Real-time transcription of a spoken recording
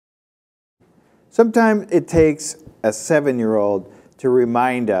Sometimes it takes a 7-year-old to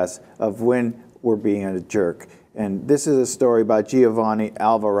remind us of when we're being a jerk. And this is a story about Giovanni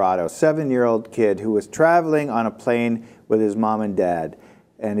Alvarado, 7-year-old kid who was traveling on a plane with his mom and dad.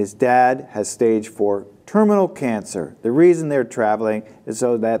 And his dad has stage 4 terminal cancer. The reason they're traveling is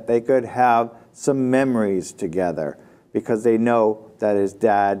so that they could have some memories together because they know that his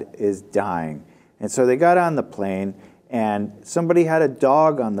dad is dying. And so they got on the plane, and somebody had a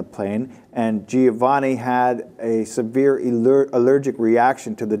dog on the plane, and Giovanni had a severe allergic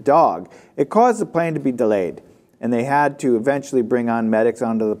reaction to the dog. It caused the plane to be delayed, and they had to eventually bring on medics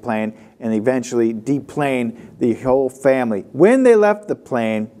onto the plane and eventually deplane the whole family. When they left the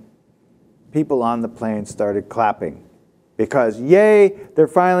plane, people on the plane started clapping because, yay, they're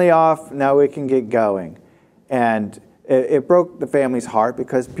finally off, now we can get going. And it broke the family's heart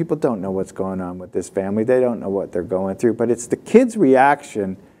because people don't know what's going on with this family. They don't know what they're going through. But it's the kid's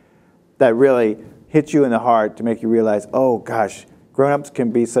reaction that really hits you in the heart to make you realize, oh gosh, grown-ups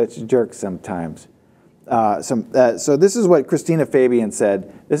can be such jerks sometimes. So this is what Christina Fabian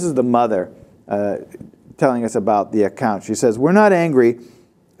said. This is the mother telling us about the account. She says, "We're not angry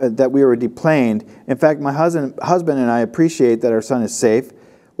that we were deplaned. In fact, my husband and I appreciate that our son is safe.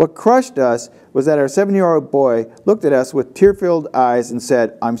 What crushed us was that our 7-year-old boy looked at us with tear-filled eyes and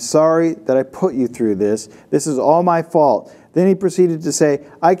said, 'I'm sorry that I put you through this. This is all my fault.' Then he proceeded to say,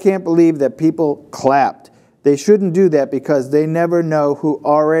 'I can't believe that people clapped. They shouldn't do that because they never know who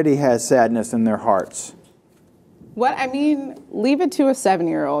already has sadness in their hearts.'" What I mean, leave it to a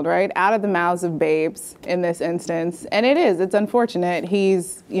 7-year-old, right? Out of the mouths of babes in this instance. And it's unfortunate.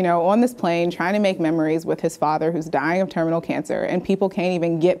 He's, on this plane trying to make memories with his father who's dying of terminal cancer, and people can't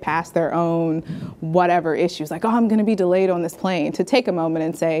even get past their own whatever issues. Like, oh, I'm going to be delayed on this plane. To take a moment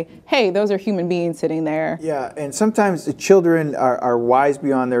and say, hey, those are human beings sitting there. Yeah, and sometimes the children are wise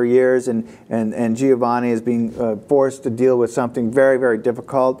beyond their years, and Giovanni is being forced to deal with something very, very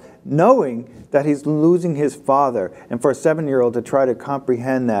difficult, knowing that he's losing his father. And for a 7-year-old to try to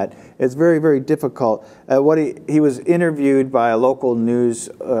comprehend that is very, very difficult. He was interviewed by a local news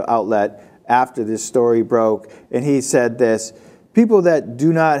outlet after this story broke, and he said this: "People that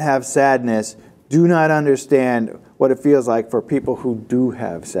do not have sadness do not understand what it feels like for people who do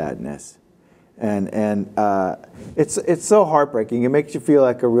have sadness." And it's so heartbreaking. It makes you feel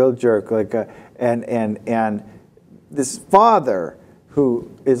like a real jerk. And this father, who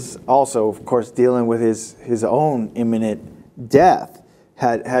is also, of course, dealing with his own imminent death,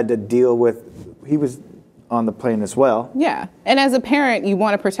 had to deal with, he was on the plane as well. Yeah, and as a parent, you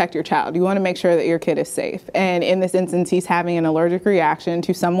want to protect your child. You want to make sure that your kid is safe. And in this instance, he's having an allergic reaction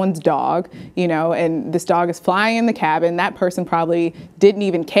to someone's dog, and this dog is flying in the cabin. That person probably didn't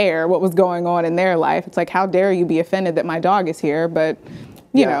even care what was going on in their life. It's like, how dare you be offended that my dog is here, but...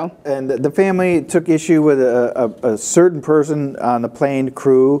 You know. And the family took issue with a certain person on the plane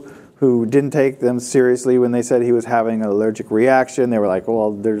crew who didn't take them seriously when they said he was having an allergic reaction. They were like,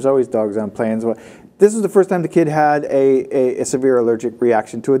 well, there's always dogs on planes. Well, this is the first time the kid had a severe allergic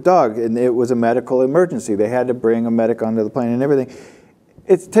reaction to a dog, and it was a medical emergency. They had to bring a medic onto the plane and everything.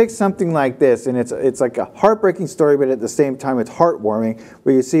 It takes something like this, and it's like a heartbreaking story, but at the same time it's heartwarming,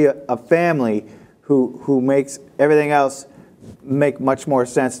 where you see a family who makes everything else make much more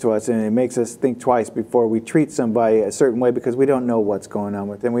sense to us, and it makes us think twice before we treat somebody a certain way because we don't know what's going on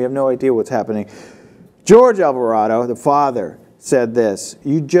with them. We have no idea what's happening. George Alvarado, the father, said this: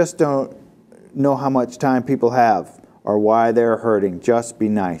 "You just don't know how much time people have or why they're hurting. Just be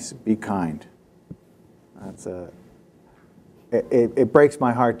nice, be kind." That's it breaks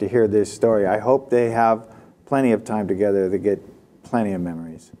my heart to hear this story. I hope they have plenty of time together to get plenty of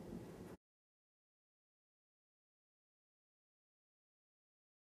memories.